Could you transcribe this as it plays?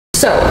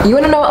So, you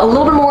want to know a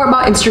little bit more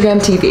about Instagram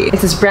TV.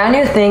 It's this brand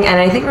new thing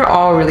and I think we're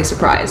all really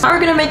surprised. How are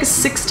we gonna make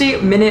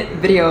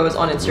 60-minute videos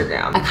on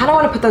Instagram? I kind of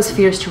want to put those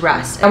fears to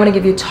rest. I'm gonna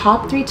give you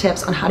top 3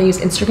 tips on how to use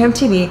Instagram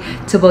TV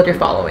to build your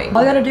following.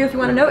 All you gotta do if you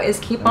want to know is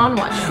keep on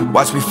watching.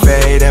 Watch me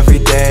fade every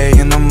day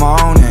in the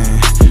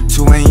morning.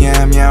 2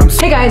 a.m. yeah,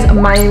 Hey guys,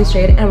 my name is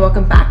Jade and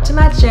welcome back to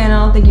my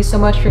channel. Thank you so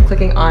much for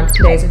clicking on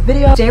today's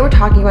video. Today we're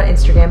talking about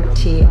Instagram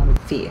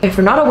TV. If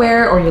you're not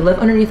aware or you live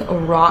underneath a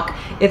rock,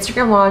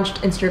 Instagram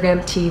launched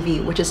Instagram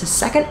TV, which is a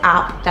second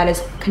app that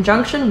is in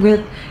conjunction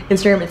with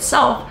Instagram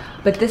itself,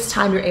 but this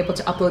time you're able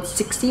to upload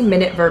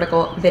 60-minute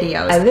vertical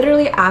videos. I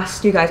literally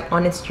asked you guys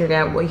on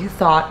Instagram what you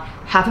thought.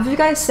 Half of you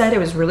guys said it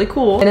was really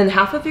cool, and then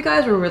half of you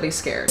guys were really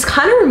scared. This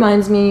kind of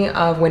reminds me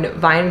of when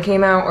Vine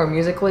came out or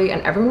Musical.ly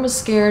and everyone was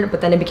scared, but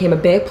then it became a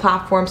big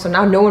platform, so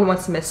now no one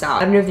wants to miss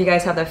out. I don't know if you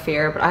guys have that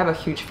fear, but I have a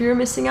huge fear of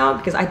missing out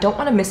because I don't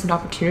want to miss an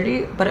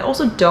opportunity, but I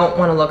also don't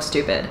want to look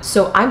stupid.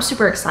 So I'm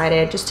super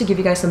excited just to give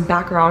you guys some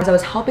background. As I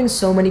was helping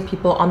so many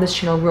people on this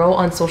channel grow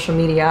on social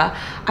media,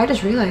 I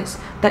just realized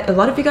that a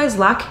lot of you guys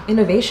lack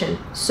innovation.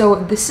 So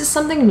this is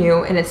something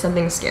new and it's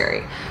something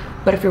scary.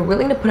 But if you're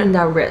willing to put in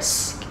that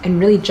risk and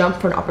really jump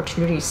for an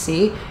opportunity you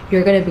see,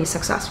 you're gonna be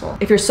successful.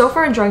 If you're so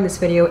far enjoying this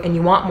video and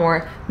you want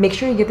more, make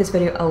sure you give this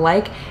video a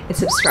like and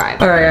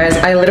subscribe. All right guys,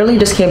 I literally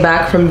just came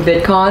back from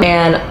VidCon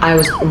and I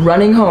was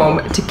running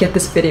home to get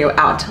this video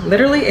out.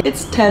 Literally,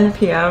 it's 10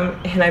 p.m.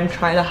 and I'm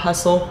trying to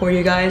hustle for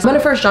you guys. I'm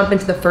gonna first jump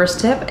into the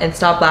first tip and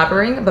stop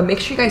blabbering, but make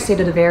sure you guys stay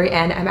to the very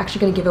end. I'm actually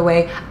gonna give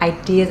away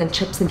ideas and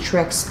tips and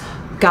tricks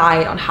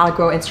guide on how to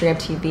grow Instagram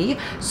TV,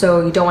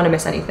 so you don't want to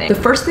miss anything. The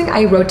first thing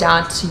I wrote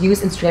down to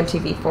use Instagram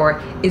TV for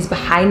is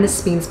behind the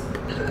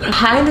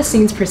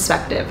scenes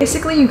perspective.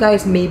 Basically, you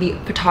guys may be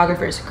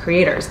photographers,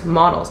 creators,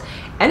 models,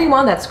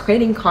 anyone that's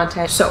creating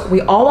content. So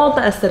we all want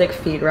the aesthetic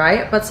feed,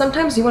 right? But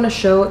sometimes you want to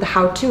show the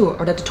how-to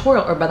or the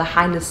tutorial or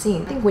behind the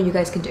scene. I think what you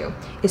guys can do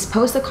is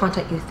post the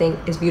content you think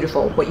is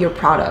beautiful, what you're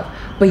proud of,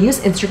 but use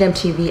Instagram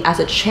TV as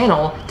a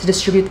channel to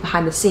distribute the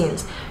behind the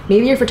scenes.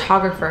 Maybe you're a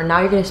photographer,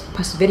 now you're going to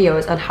post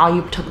videos on how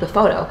you took the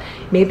photo.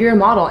 Maybe you're a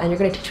model and you're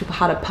going to teach people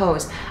how to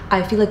pose.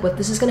 I feel like what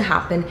this is going to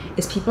happen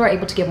is people are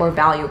able to get more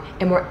value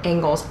and more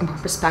angles and more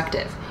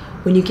perspective.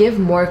 When you give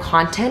more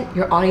content,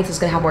 your audience is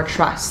gonna have more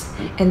trust,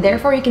 and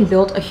therefore you can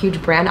build a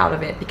huge brand out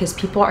of it because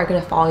people are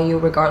gonna follow you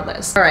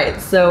regardless. All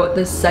right, so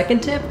the second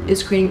tip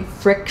is creating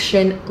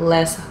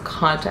frictionless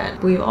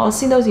content. We've all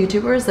seen those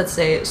YouTubers that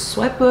say,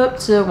 swipe up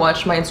to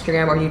watch my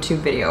Instagram or YouTube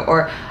video,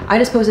 or I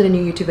just posted a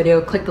new YouTube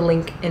video, click the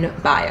link in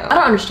bio. I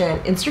don't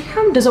understand,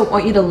 Instagram doesn't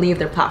want you to leave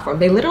their platform.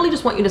 They literally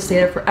just want you to stay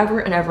there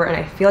forever and ever, and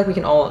I feel like we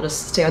can all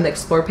just stay on the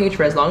explore page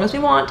for as long as we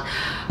want.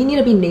 You need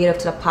to be native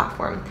to the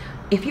platform.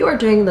 If you are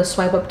doing the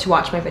swipe up to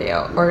watch my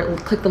video or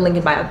click the link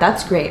in bio,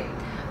 that's great.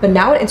 But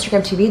now with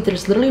Instagram TV,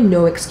 there's literally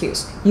no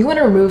excuse. You want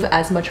to remove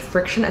as much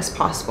friction as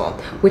possible,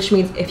 which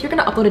means if you're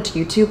going to upload it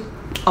to YouTube,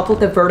 upload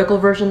the vertical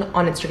version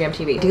on Instagram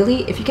TV.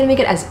 Ideally, if you can make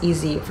it as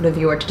easy for the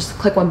viewer to just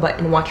click one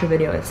button and watch your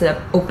video instead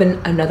of open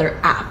another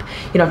app,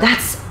 you know,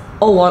 that's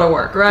a lot of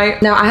work, right?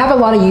 Now, I have a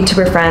lot of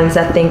YouTuber friends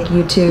that think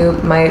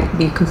YouTube might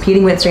be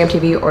competing with Instagram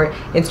TV or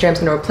Instagram's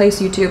gonna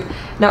replace YouTube.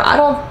 Now, I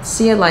don't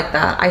see it like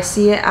that. I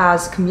see it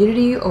as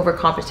community over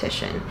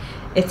competition.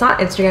 It's not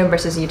Instagram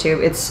versus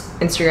YouTube, it's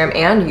Instagram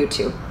and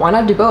YouTube. Why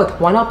not do both?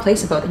 Why not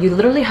place both? You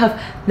literally have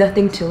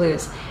nothing to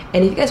lose.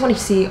 And if you guys want to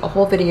see a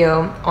whole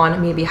video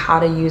on maybe how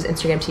to use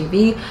Instagram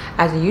TV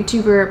as a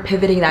YouTuber,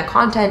 pivoting that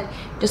content,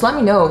 just let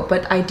me know.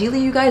 But ideally,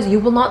 you guys, you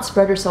will not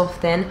spread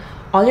yourself thin.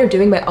 All you're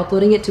doing by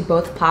uploading it to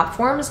both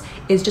platforms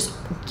is just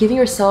giving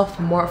yourself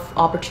more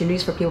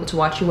opportunities for people to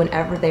watch you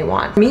whenever they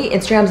want. For me,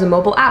 Instagram's a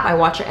mobile app. I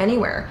watch it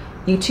anywhere.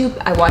 YouTube,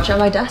 I watch it on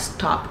my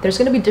desktop. There's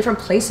gonna be different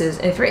places,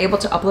 and if you're able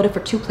to upload it for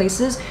 2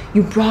 places,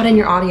 you broaden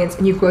your audience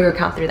and you grow your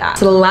account through that.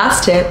 So the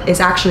last tip is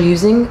actually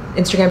using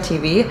Instagram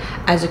TV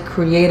as a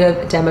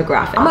creative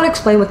demographic. I'm gonna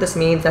explain what this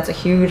means. That's a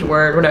huge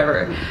word,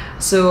 whatever.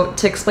 So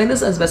to explain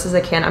this as best as I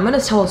can, I'm gonna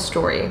tell a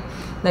story.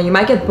 Now you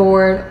might get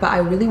bored, but I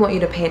really want you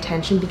to pay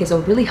attention because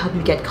it'll really help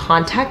you get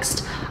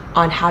context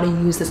on how to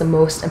use this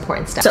most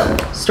important step. So,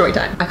 story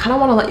time. I kind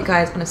of want to let you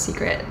guys on a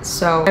secret.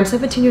 So, I'm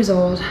 17 years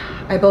old.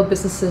 I build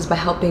businesses by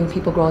helping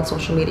people grow on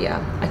social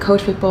media. I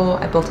coach people,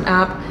 I built an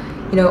app.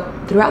 You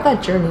know, throughout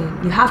that journey,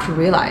 you have to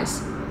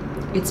realize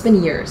it's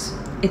been years.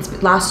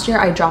 Last year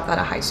I dropped out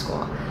of high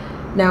school.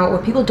 Now,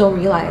 what people don't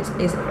realize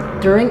is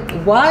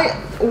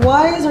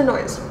why is there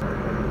noise?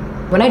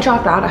 When I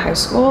dropped out of high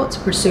school to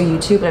pursue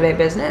YouTube and my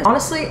business,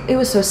 honestly, it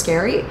was so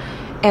scary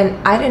and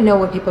I didn't know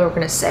what people were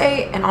gonna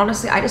say, and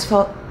honestly, I just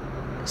felt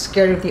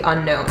scared of the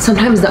unknown.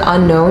 Sometimes the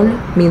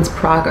unknown means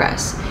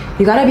progress.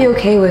 You gotta be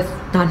okay with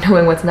not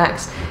knowing what's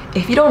next.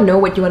 If you don't know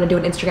what you wanna do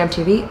in Instagram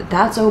TV,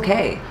 that's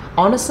okay.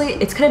 Honestly,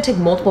 it's gonna take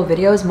multiple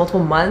videos,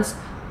 multiple months,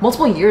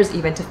 multiple years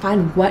even to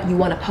find what you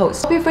want to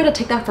post. Don't be afraid to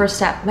take that first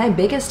step. My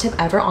biggest tip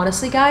ever,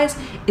 honestly guys,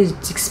 is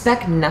to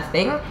expect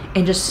nothing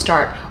and just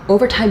start.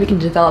 Over time, you can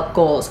develop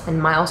goals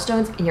and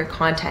milestones in your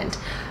content.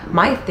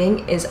 My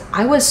thing is,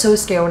 I was so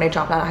scared when I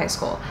dropped out of high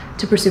school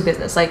to pursue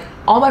business. Like,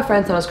 all my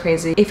friends thought I was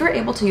crazy. If you're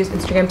able to use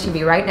Instagram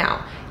TV right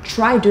now,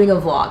 Try doing a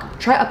vlog,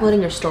 try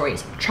uploading your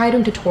stories, try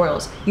doing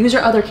tutorials, use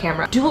your other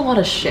camera, do a lot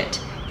of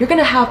shit. You're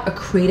gonna have a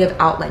creative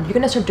outlet. You're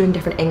gonna start doing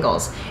different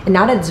angles. And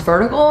now that it's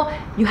vertical,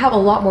 you have a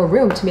lot more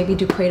room to maybe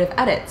do creative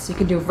edits. You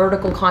can do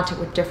vertical content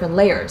with different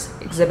layers.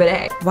 Exhibit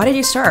A. Why did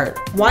you start?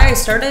 Why I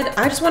started?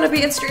 I just wanna be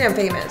Instagram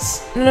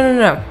famous.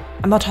 No.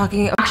 I'm not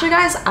talking. Actually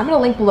guys, I'm gonna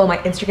link below my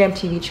Instagram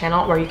TV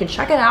channel where you can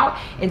check it out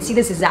and see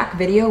this exact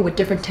video with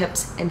different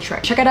tips and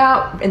tricks. Check it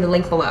out in the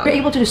link below. You're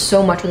able to do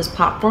so much with this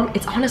platform.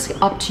 It's honestly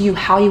up to you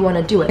how you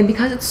wanna do it. And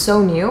because it's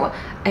so new,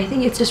 I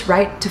think it's just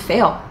right to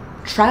fail.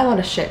 Try a lot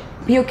of shit.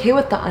 Be okay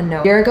with the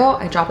unknown. A year ago,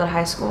 I dropped out of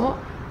high school.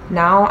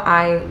 Now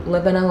I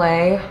live in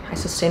LA. I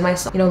sustain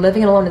myself. You know,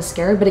 living alone is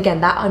scary, but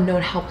again, that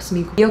unknown helps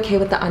me be okay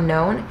with the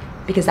unknown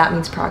because that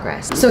means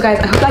progress. So guys,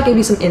 I hope that gave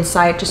you some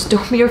insight. Just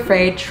don't be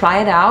afraid,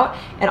 try it out.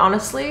 And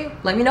honestly,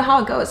 let me know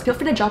how it goes. Feel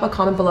free to drop a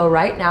comment below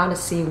right now to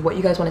see what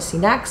you guys want to see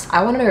next.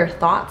 I want to know your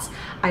thoughts.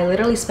 I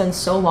literally spend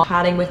so long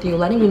chatting with you,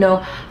 letting you know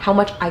how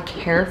much I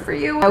care for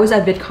you. I was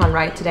at VidCon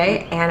right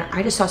today and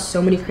I just saw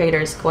so many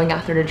creators going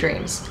after their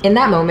dreams. In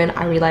that moment,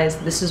 I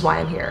realized this is why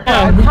I'm here.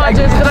 I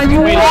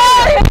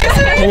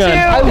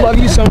love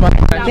you so much.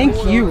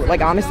 Thank you.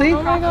 Like honestly,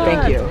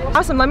 thank you.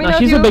 Awesome. Let me know.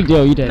 She's a big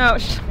deal. You did. No.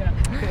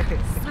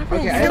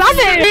 Okay.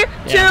 3,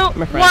 2,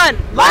 1.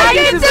 Like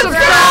and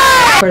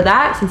subscribe! For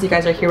that, since you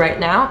guys are here right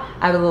now,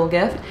 I have a little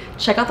gift.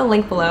 Check out the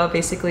link below.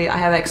 Basically, I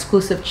have an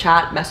exclusive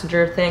chat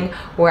messenger thing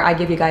where I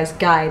give you guys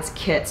guides,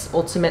 kits,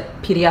 ultimate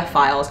PDF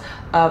files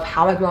of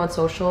how I grow on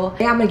social.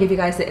 Today, I'm gonna give you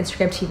guys the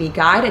Instagram TV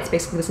guide. It's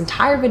basically this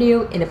entire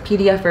video in a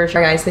PDF version.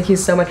 Alright guys, thank you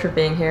so much for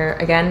being here.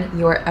 Again,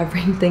 you are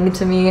everything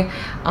to me.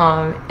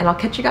 And I'll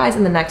catch you guys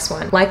in the next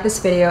one. Like this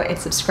video and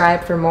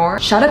subscribe for more.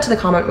 Shout out to the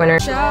comment winner.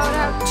 Shout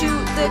out to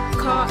the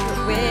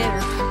comment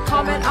winner.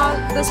 Comment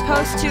on this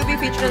post to be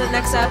featured in the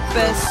next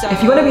episode.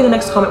 If you want to be the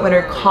next comment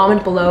winner,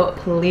 comment below,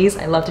 please.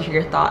 I'd love to hear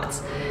your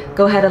thoughts.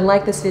 Go ahead and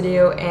like this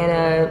video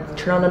and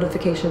turn on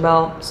notification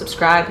bell,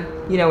 subscribe,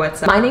 you know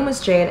what's up. My name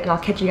is Jade and I'll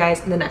catch you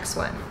guys in the next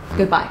one.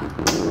 Goodbye.